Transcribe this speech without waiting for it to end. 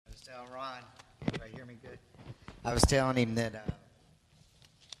Ron, everybody hear me good? I was telling him that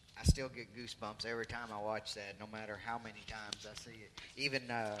I still get goosebumps every time I watch that, no matter how many times I see it. Even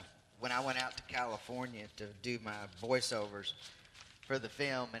when I went out to California to do my voiceovers for the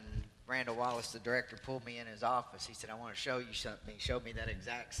film, and Randall Wallace, the director, pulled me in his office. He said, "I want to show you something." He showed me that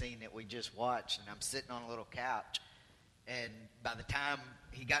exact scene that we just watched, and I'm sitting on a little couch. And by the time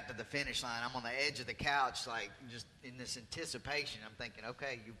he got to the finish line, I'm on the edge of the couch, like just in this anticipation. I'm thinking,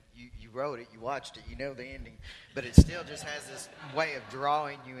 okay, you wrote it, you watched it, you know the ending, but it still just has this way of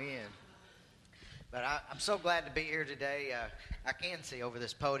drawing you in. But I'm so glad to be here today. I can see over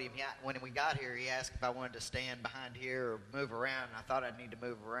this podium. When we got here, he asked if I wanted to stand behind here or move around, and I thought I'd need to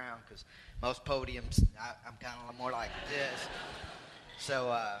move around because most podiums, I'm kind of more like this. So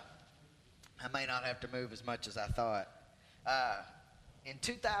I may not have to move as much as I thought. In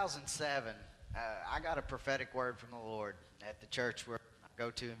 2007, I got a prophetic word from the Lord at the church where I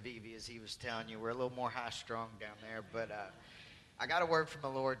go to in Vivi, as he was telling you. We're a little more high-strung down there, but I got a word from the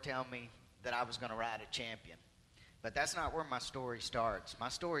Lord telling me that I was going to ride a champion. But that's not where my story starts. My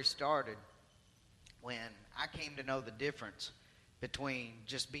story started when I came to know the difference between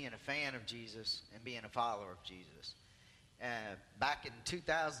just being a fan of Jesus and being a follower of Jesus. Back in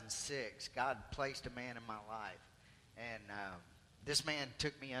 2006, God placed a man in my life. And this man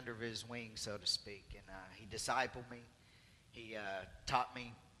took me under his wing, so to speak, and he discipled me. He taught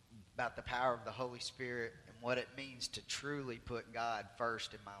me about the power of the Holy Spirit and what it means to truly put God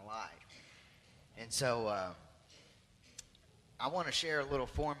first in my life. And so I want to share a little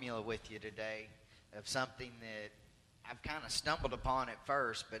formula with you today of something that I've kind of stumbled upon at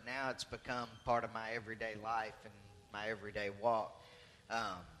first, but now it's become part of my everyday life and my everyday walk.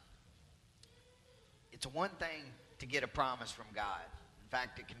 It's one thing to get a promise from God. In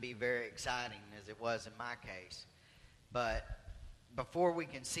fact, it can be very exciting, as it was in my case. But before we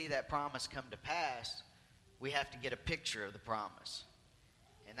can see that promise come to pass, we have to get a picture of the promise.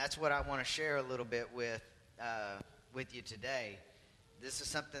 And that's what I want to share a little bit with you today. This is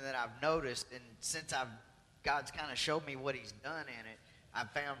something that I've noticed, and since God's kind of showed me what he's done in it,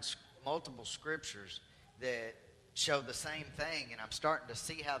 I've found multiple scriptures that show the same thing, and I'm starting to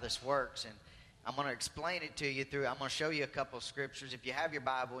see how this works. And I'm going to explain it to you I'm going to show you a couple of scriptures. If you have your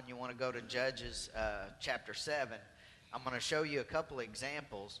Bible and you want to go to Judges chapter 7, I'm going to show you a couple of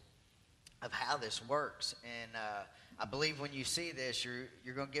examples of how this works. And I believe when you see this,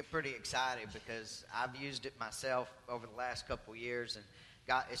 you're going to get pretty excited, because I've used it myself over the last couple of years, and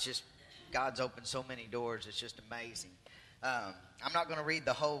God's opened so many doors. It's just amazing. I'm not going to read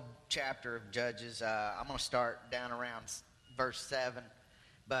the whole chapter of Judges. I'm going to start down around verse 7,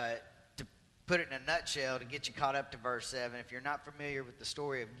 but put it in a nutshell to get you caught up to verse 7. If you're not familiar with the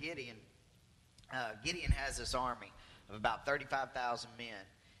story of Gideon, Gideon has this army of about 35,000 men,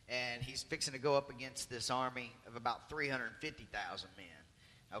 and he's fixing to go up against this army of about 350,000 men.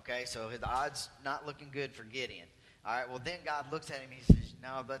 Okay, so the odds not looking good for Gideon. All right, well, then God looks at him and he says,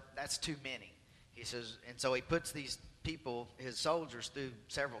 "No, but that's too many." He says, and so he puts these people, his soldiers, through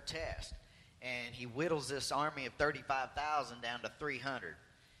several tests, and he whittles this army of 35,000 down to 300.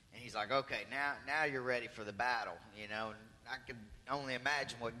 And he's like, "Okay, now you're ready for the battle," you know. And I can only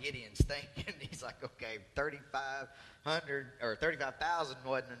imagine what Gideon's thinking. He's like, "Okay, 3,500 or 35,000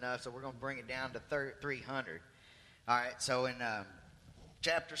 wasn't enough, so we're going to bring it down to 300." All right, so in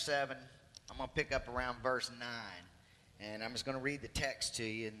chapter 7, I'm going to pick up around verse 9, and I'm just going to read the text to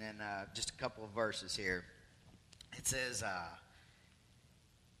you, and then just a couple of verses here. It says,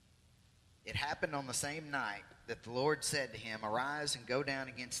 "It happened on the same night that the Lord said to him, 'Arise and go down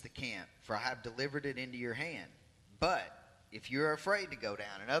against the camp, for I have delivered it into your hand. But if you're afraid to go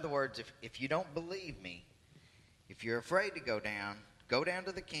down,'" in other words, if you don't believe me, "if you're afraid to go down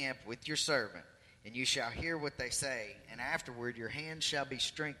to the camp with your servant, and you shall hear what they say, and afterward your hand shall be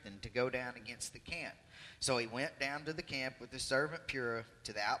strengthened to go down against the camp." So he went down to the camp with his servant Purah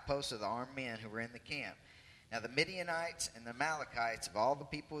to the outposts of the armed men who were in the camp. Now the Midianites and the Amalekites of all the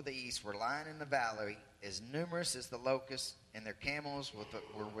people of the east were lying in the valley, as numerous as the locusts, and their camels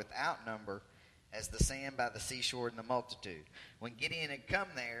were without number as the sand by the seashore in the multitude. When Gideon had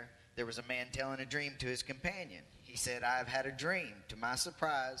come there was a man telling a dream to his companion. He said, "I have had a dream. To my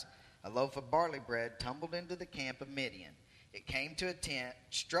surprise, a loaf of barley bread tumbled into the camp of Midian. It came to a tent,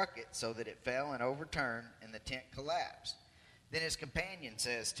 struck it so that it fell and overturned, and the tent collapsed." Then his companion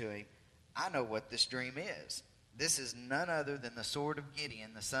says to him, "I know what this dream is. This is none other than the sword of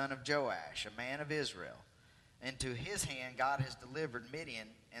Gideon, the son of Joash, a man of Israel. Into his hand God has delivered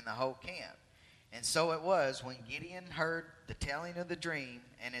Midian and the whole camp." And so it was, when Gideon heard the telling of the dream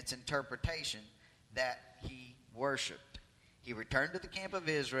and its interpretation, that he worshipped. He returned to the camp of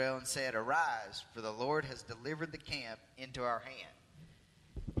Israel and said, "Arise, for the Lord has delivered the camp into our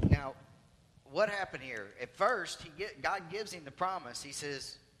hand." Now, what happened here? At first, God gives him the promise. He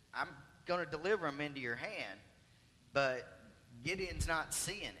says, "I'm going to deliver them into your hand," but Gideon's not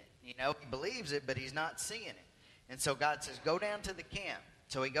seeing it. He believes it, but he's not seeing it. And so God says, "Go down to the camp."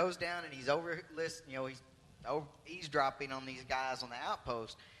 So he goes down and he's he's eavesdropping on these guys on the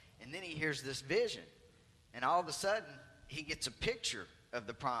outpost, and then he hears this vision, and all of a sudden he gets a picture of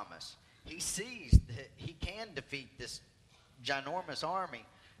the promise. He sees that he can defeat this ginormous army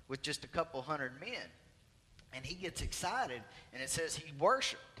with just a couple hundred men, and he gets excited, and it says he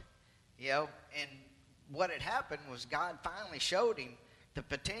worshiped, and what had happened was God finally showed him the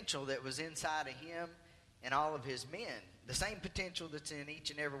potential that was inside of him and all of his men, the same potential that's in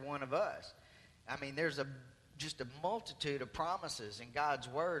each and every one of us. I mean, there's just a multitude of promises in God's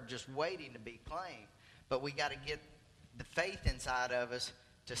word just waiting to be claimed, but we got to get the faith inside of us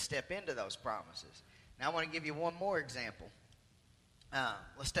to step into those promises. Now, I want to give you one more example.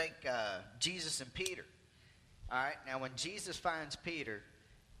 Let's take Jesus and Peter. All right, now when Jesus finds Peter,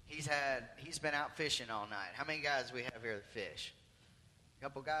 he's been out fishing all night. How many guys do we have here that fish? A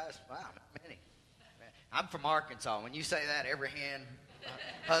couple guys? Wow, not many. I'm from Arkansas. When you say that, every hand,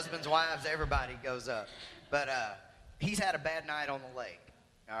 husbands, wives, everybody goes up. But he's had a bad night on the lake,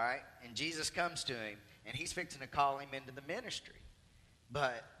 all right? And Jesus comes to him, and he's fixing to call him into the ministry.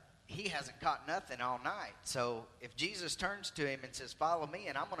 But he hasn't caught nothing all night. So if Jesus turns to him and says, "Follow me,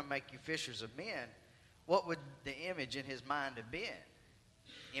 and I'm going to make you fishers of men," what would the image in his mind have been?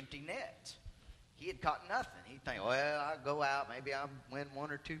 Empty nets. He had caught nothing. He'd think, "Well, I'll go out. Maybe I'll win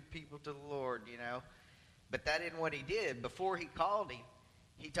one or two people to the Lord, But that isn't what he did. Before he called him,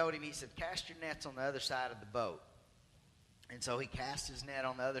 he told him, he said, "Cast your nets on the other side of the boat." And so he cast his net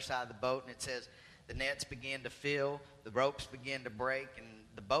on the other side of the boat, and it says the nets began to fill, the ropes began to break, and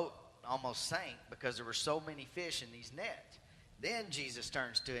the boat almost sank because there were so many fish in these nets. Then Jesus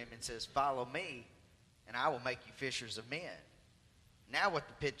turns to him and says, "Follow me, and I will make you fishers of men." Now what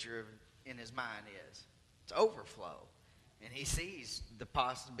the picture in his mind is, it's overflow. And he sees the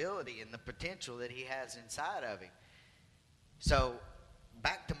possibility and the potential that he has inside of him. So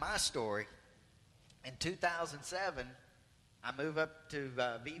back to my story. In 2007, I move up to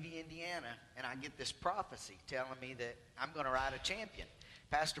Vevey, Indiana, and I get this prophecy telling me that I'm going to ride a champion.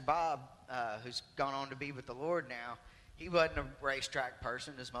 Pastor Bob, who's gone on to be with the Lord now, he wasn't a racetrack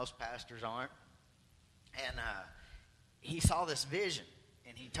person, as most pastors aren't. And he saw this vision,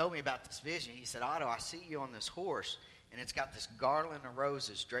 and he told me about this vision. He said, "Otto, I see you on this horse, and it's got this garland of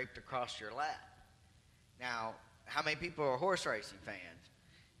roses draped across your lap." Now, how many people are horse racing fans?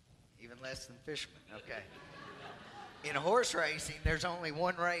 Even less than fishermen, okay. In horse racing, there's only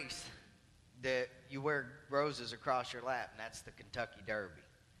one race that you wear roses across your lap, and that's the Kentucky Derby.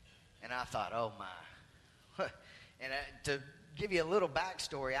 And I thought, oh my. And to give you a little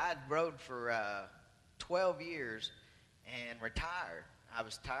backstory, I'd rode for 12 years and retired. I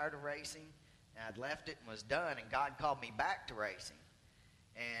was tired of racing, and I'd left it and was done, and God called me back to racing.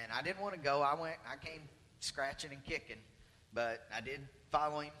 And I didn't want to go. I came scratching and kicking, but I did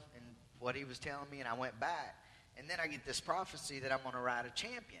follow him and what he was telling me, and I went back. And then I get this prophecy that I'm going to ride a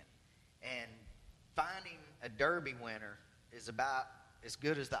champion. And finding a Derby winner is about as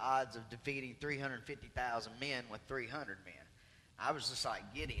good as the odds of defeating 350,000 men with 300 men. I was just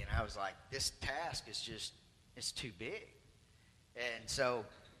like Gideon. I was like, this task is just, it's too big. And so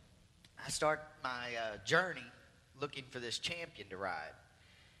I start my journey looking for this champion to ride.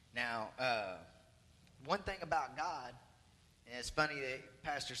 Now, one thing about God, and it's funny that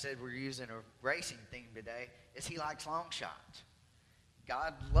Pastor said we're using a racing theme today, is he likes long shots.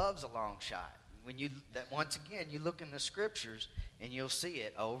 God loves a long shot. Once again, you look in the scriptures and you'll see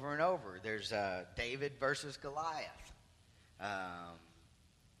it over and over. There's David versus Goliath,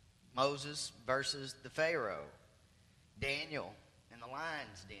 Moses versus the Pharaoh, Daniel in the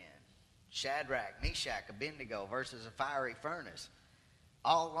lion's den, Shadrach, Meshach, Abednego versus a fiery furnace.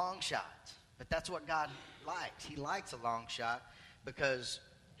 All long shots. But that's what God likes. He likes a long shot because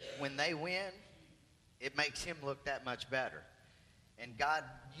when they win, it makes him look that much better. And God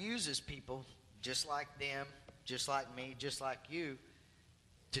uses people just like them, just like me, just like you,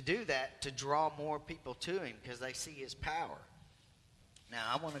 to do that, to draw more people to him because they see his power. Now,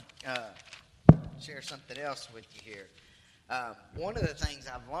 I want to share something else with you here. One of the things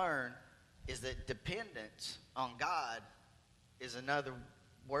I've learned is that dependence on God is another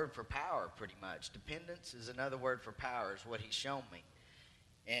word for power, pretty much. Dependence is another word for power, is what he's shown me.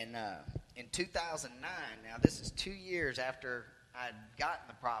 And in 2009, now this is 2 years after I'd gotten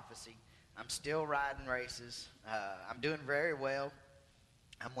the prophecy, I'm still riding races. I'm doing very well.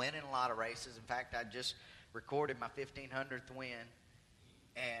 I'm winning a lot of races. In fact, I just recorded my 1,500th win.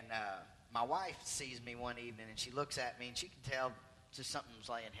 And my wife sees me one evening, and she looks at me, and she can tell just something's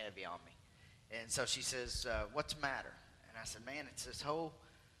laying heavy on me. And so she says, what's the matter? And I said, man, it's this whole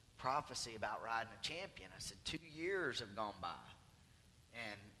prophecy about riding a champion. I said, 2 years have gone by,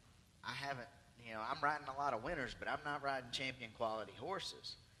 and I haven't, I'm riding a lot of winners, but I'm not riding champion quality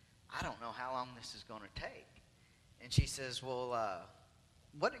horses. I don't know how long this is going to take. And she says, well,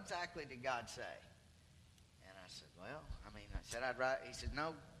 what exactly did God say? And I said, well, I said I'd write. He said,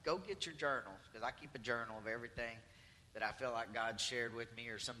 no, go get your journals, because I keep a journal of everything that I feel like God shared with me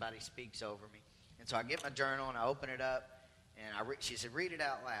or somebody speaks over me. And so I get my journal and I open it up, and she said, read it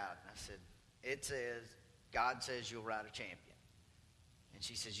out loud. And I said, it says, God says you'll ride a champion. And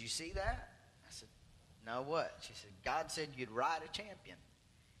she says, you see that? I said, no, what? She said, God said you'd ride a champion.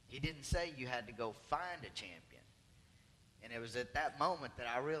 He didn't say you had to go find a champion. And it was at that moment that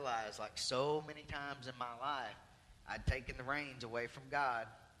I realized, like so many times in my life, I'd taken the reins away from God,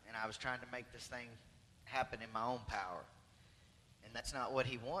 and I was trying to make this thing happen in my own power. And that's not what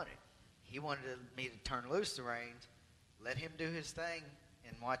he wanted. He wanted me to turn loose the reins, let him do his thing,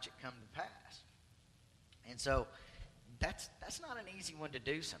 and watch it come to pass. And so that's not an easy one to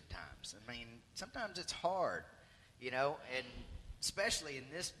do sometimes. I mean, sometimes it's hard, and especially in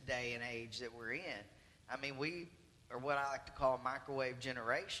this day and age that we're in. I mean, we are what I like to call a microwave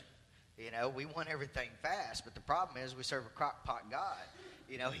generation. We want everything fast, but the problem is we serve a crock pot God.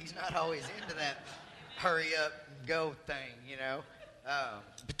 He's not always into that hurry up and go thing,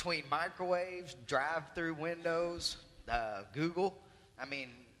 between microwaves, drive-through windows, Google. I mean,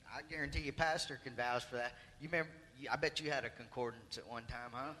 I guarantee you Pastor can vouch for that. You remember, I bet you had a concordance at one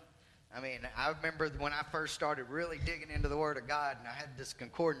time, huh? I mean, I remember when I first started really digging into the Word of God, and I had this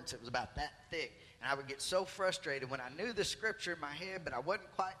concordance that was about that thick, and I would get so frustrated when I knew the Scripture in my head, but I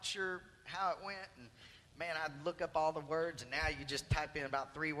wasn't quite sure how it went, and man, I'd look up all the words, and now you just type in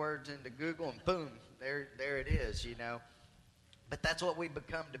about 3 words into Google, and boom, there it is, But that's what we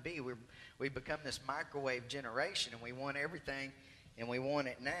become to be. We become this microwave generation, and we want everything, and we want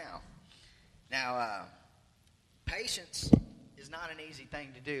it now. Now, patience is not an easy thing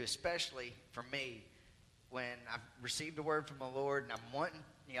to do, especially for me when I've received a word from the Lord, and I'm wanting,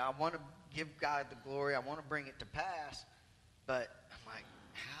 I want to give God the glory. I want to bring it to pass, but I'm like,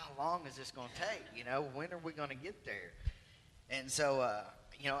 how long is this going to take? When are we going to get there? And so,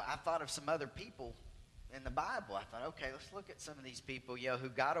 I thought of some other people in the Bible. I thought, okay, let's look at some of these people, who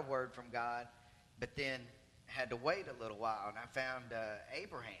got a word from God, but then had to wait a little while. And I found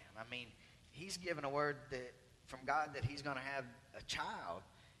Abraham. I mean, he's given a word from God that he's going to have a child.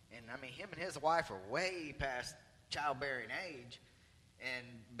 And I mean, him and his wife are way past childbearing age.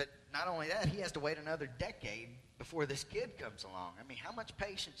 But not only that, he has to wait another decade before this kid comes along. I mean, how much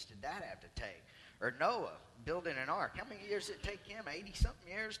patience did that have to take? Or Noah building an ark. How many years did it take him?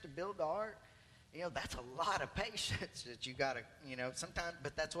 80-something years to build the ark? That's a lot of patience that you got to, sometimes,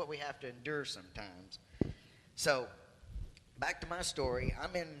 but that's what we have to endure sometimes. So, back to my story.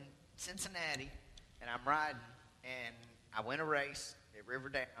 I'm in Cincinnati, and I'm riding, and I win a race at River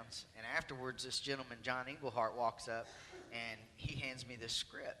Downs, and afterwards this gentleman, John Englehart, walks up, and he hands me this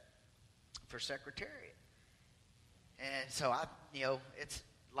script for Secretariat. And so it's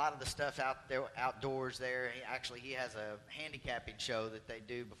a lot of the stuff out there, outdoors there. He has a handicapping show that they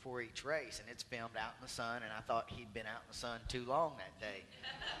do before each race, and it's filmed out in the sun, and I thought he'd been out in the sun too long that day.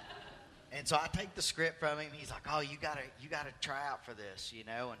 And so I take the script from him. He's like, oh, you gotta try out for this,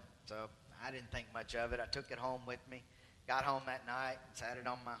 And so I didn't think much of it. I took it home with me, got home that night, sat it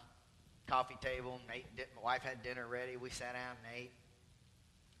on my coffee table, and ate. My wife had dinner ready. We sat down and ate.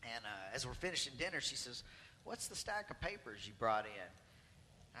 And as we're finishing dinner, she says, what's the stack of papers you brought in?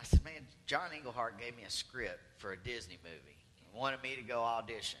 I said, man, John Englehart gave me a script for a Disney movie. He wanted me to go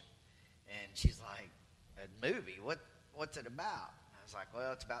audition. And she's like, a movie? What's it about? I was like,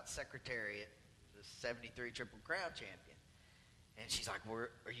 well, it's about Secretariat, the 73 Triple Crown champion. And she's like, well,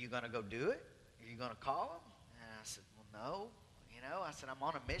 are you going to go do it? Are you going to call him? And I said, well, no. I said, I'm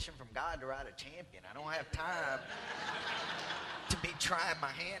on a mission from God to ride a champion. I don't have time to be trying my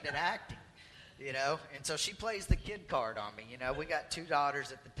hand at acting. And so she plays the kid card on me. We got 2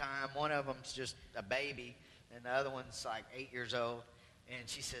 daughters at the time. One of them's just a baby, and the other one's like 8 years old. And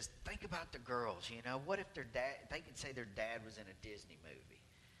she says, think about the girls, what if they could say their dad was in a Disney movie?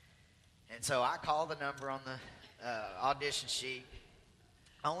 And so I call the number on the audition sheet,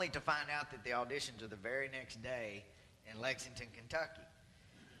 only to find out that the auditions are the very next day in Lexington, Kentucky.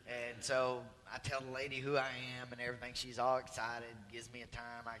 And so I tell the lady who I am and everything. She's all excited, gives me a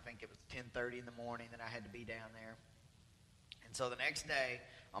time. I think it was 10:30 in the morning that I had to be down there. And so the next day,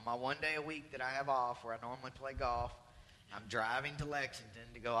 on my one day a week that I have off, where I normally play golf, I'm driving to Lexington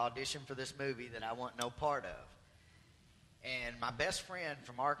to go audition for this movie that I want no part of. And my best friend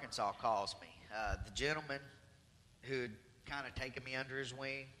from Arkansas calls me, the gentleman who'd kind of taken me under his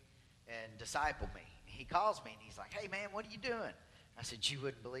wing and discipled me. He calls me and he's like, "Hey man, what are you doing?" I said, "You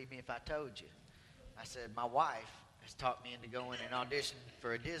wouldn't believe me if I told you." I said, "My wife has talked me into going and auditioning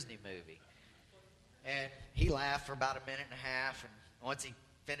for a Disney movie." And he laughed for about a minute and a half, and once he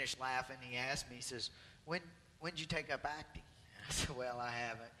finished laughing, he asked me, he says, when did you take up acting? I said, "Well, I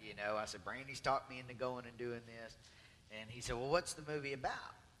haven't, you know." I said, "Brandy's talked me into going and doing this." And he said, "Well, what's the movie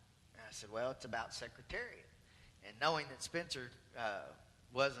about?" And I said, "Well, it's about Secretariat." And knowing that Spencer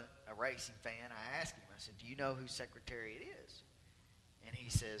wasn't a racing fan, I asked him, I said, "Do you know who Secretariat is?" And he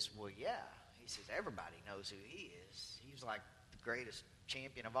says, "Well, yeah." He says, "Everybody knows who he is. He's like the greatest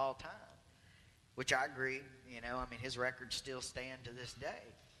champion of all time." Which I agree, you know. I mean, his records still stand to this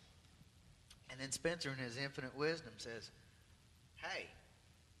day. And then Spencer, in his infinite wisdom, says, "Hey,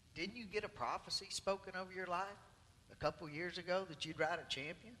 didn't you get a prophecy spoken over your life a couple years ago that you'd ride a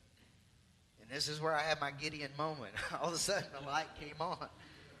champion?" And this is where I had my Gideon moment. All of a sudden, the light came on.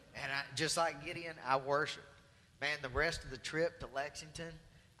 And just like Gideon, I worshiped. Man, the rest of the trip to Lexington,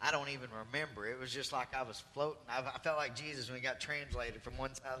 I don't even remember. It was just like I was floating. I felt like Jesus when he got translated from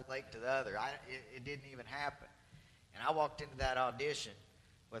one side of the lake to the other. It didn't even happen. And I walked into that audition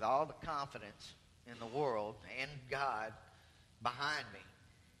with all the confidence in the world and God behind me.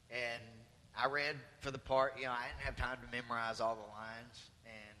 And I read for the part. You know, I didn't have time to memorize all the lines.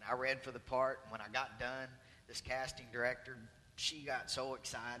 And I read for the part. And when I got done, this casting director, she got so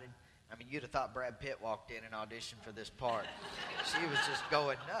excited. I mean, you'd have thought Brad Pitt walked in and auditioned for this part. She was just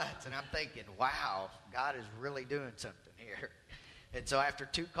going nuts. And I'm thinking, wow, God is really doing something here. And so after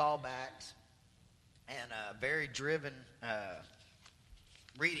 2 callbacks and a very driven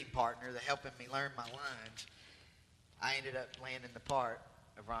reading partner that helping me learn my lines, I ended up landing the part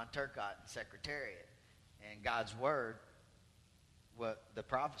of Ron Turcotte in Secretariat. And God's word, the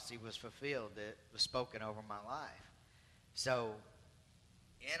prophecy was fulfilled that was spoken over my life. So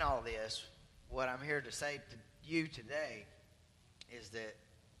in all this, what I'm here to say to you today is that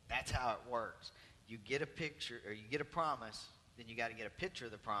that's how it works. You get a picture, or you get a promise, then you got to get a picture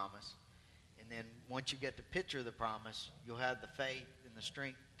of the promise. And then once you get the picture of the promise, you'll have the faith and the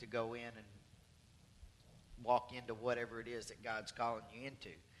strength to go in and walk into whatever it is that God's calling you into.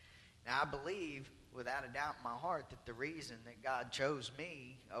 Now, I believe, without a doubt in my heart, that the reason that God chose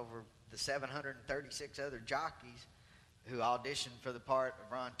me over the 736 other jockeys who auditioned for the part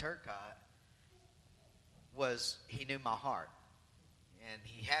of Ron Turcotte was he knew my heart. And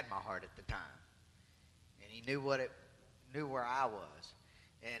he had my heart at the time. And he knew knew where I was.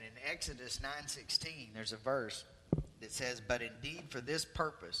 And in Exodus 9:16, there's a verse that says, "But indeed for this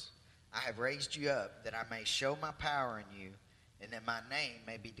purpose I have raised you up, that I may show my power in you, and that my name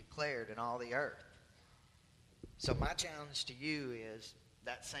may be declared in all the earth." So my challenge to you is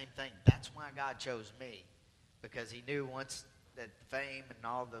that same thing. That's why God chose me. Because he knew once that the fame and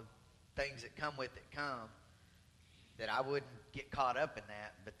all the things that come with it come, that I wouldn't get caught up in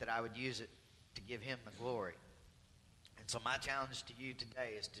that, but that I would use it to give him the glory. And so my challenge to you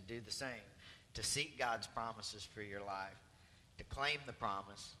today is to do the same, to seek God's promises for your life, to claim the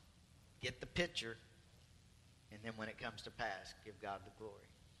promise, get the picture, and then when it comes to pass, give God the glory.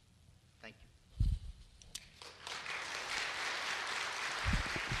 Thank you.